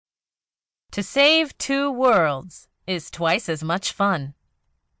To save 2 worlds is twice as much fun.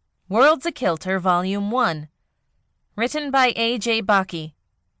 Worlds A Kilter, Volume 1. Written by A.J. Bakke.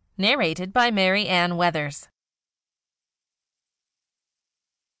 Narrated by Mary Ann Weathers.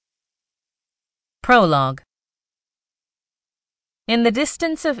 Prologue. In the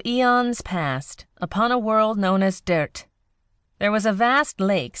distance of eons past, upon a world known as Dirt, there was a vast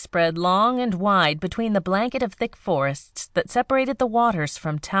lake spread long and wide between the blanket of thick forests that separated the waters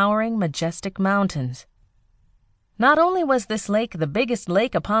from towering, majestic mountains. Not only was this lake the biggest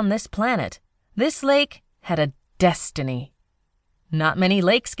lake upon this planet, this lake had a destiny. Not many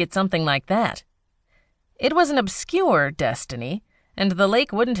lakes get something like that. It was an obscure destiny, and the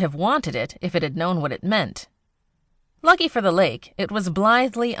lake wouldn't have wanted it if it had known what it meant. Lucky for the lake, it was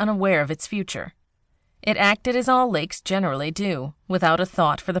blithely unaware of its future. It acted as all lakes generally do, without a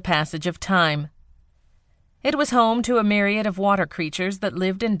thought for the passage of time. It was home to a myriad of water creatures that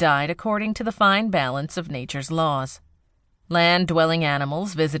lived and died according to the fine balance of nature's laws. Land-dwelling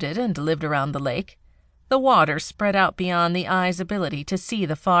animals visited and lived around the lake. The water spread out beyond the eye's ability to see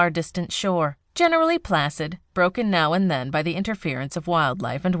the far distant shore, generally placid, broken now and then by the interference of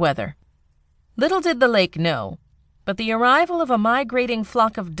wildlife and weather. Little did the lake know, but the arrival of a migrating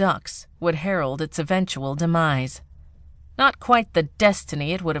flock of ducks would herald its eventual demise. Not quite the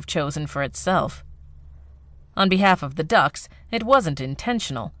destiny it would have chosen for itself. On behalf of the ducks, it wasn't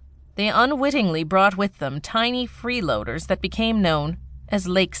intentional. They unwittingly brought with them tiny freeloaders that became known as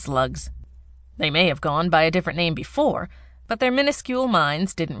lake slugs. They may have gone by a different name before, but their minuscule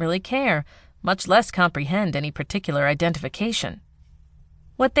minds didn't really care, much less comprehend any particular identification.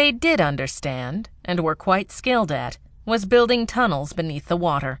 What they did understand, and were quite skilled at, was building tunnels beneath the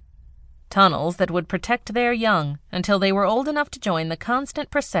water. Tunnels that would protect their young until they were old enough to join the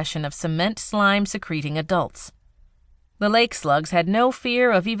constant procession of cement slime-secreting adults. The lake slugs had no fear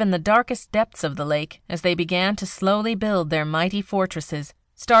of even the darkest depths of the lake as they began to slowly build their mighty fortresses,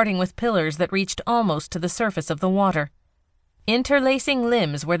 starting with pillars that reached almost to the surface of the water. Interlacing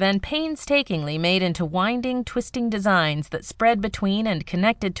limbs were then painstakingly made into winding, twisting designs that spread between and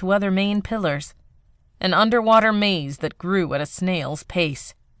connected to other main pillars. An underwater maze that grew at a snail's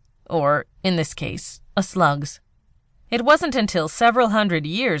pace. Or, in this case, a slug's. It wasn't until several hundred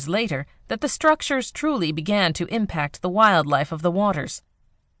years later that the structures truly began to impact the wildlife of the waters.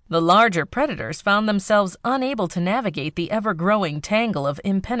 The larger predators found themselves unable to navigate the ever-growing tangle of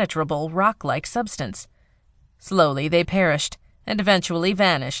impenetrable rock-like substance. Slowly they perished, and eventually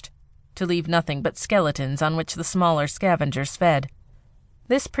vanished, to leave nothing but skeletons on which the smaller scavengers fed.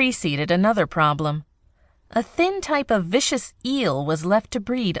 This preceded another problem. A thin type of vicious eel was left to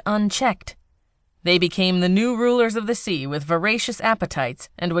breed unchecked. They became the new rulers of the sea with voracious appetites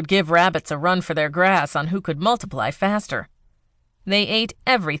and would give rabbits a run for their grass on who could multiply faster. They ate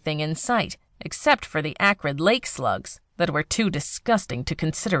everything in sight, except for the acrid lake slugs that were too disgusting to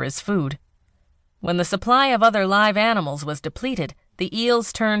consider as food. When the supply of other live animals was depleted, the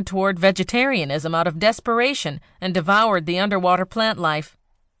eels turned toward vegetarianism out of desperation and devoured the underwater plant life.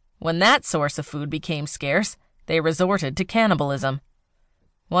 When that source of food became scarce, they resorted to cannibalism.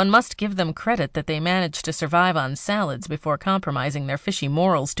 One must give them credit that they managed to survive on salads before compromising their fishy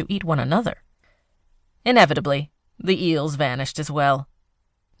morals to eat one another. Inevitably, the eels vanished as well.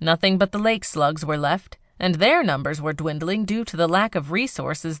 Nothing but the lake slugs were left, and their numbers were dwindling due to the lack of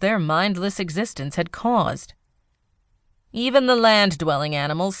resources their mindless existence had caused. Even the land-dwelling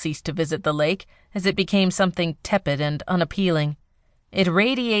animals ceased to visit the lake as it became something tepid and unappealing. It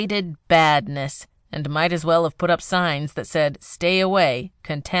radiated badness, and might as well have put up signs that said, "Stay away,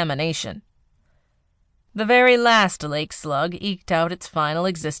 contamination." The very last lake slug eked out its final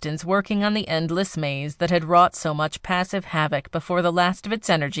existence working on the endless maze that had wrought so much passive havoc before the last of its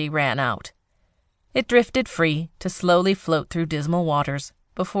energy ran out. It drifted free to slowly float through dismal waters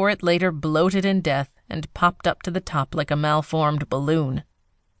before it later bloated in death and popped up to the top like a malformed balloon.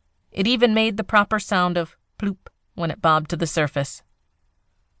 It even made the proper sound of ploop when it bobbed to the surface.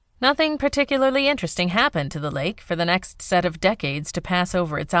 Nothing particularly interesting happened to the lake for the next set of decades to pass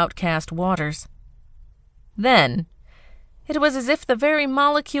over its outcast waters. Then, it was as if the very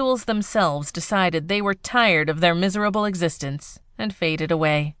molecules themselves decided they were tired of their miserable existence and faded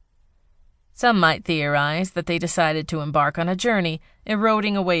away. Some might theorize that they decided to embark on a journey,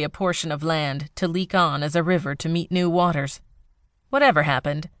 eroding away a portion of land to leak on as a river to meet new waters. Whatever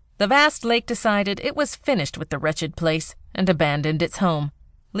happened, the vast lake decided it was finished with the wretched place and abandoned its home,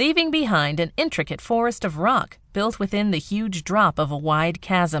 leaving behind an intricate forest of rock built within the huge drop of a wide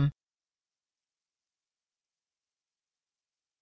chasm.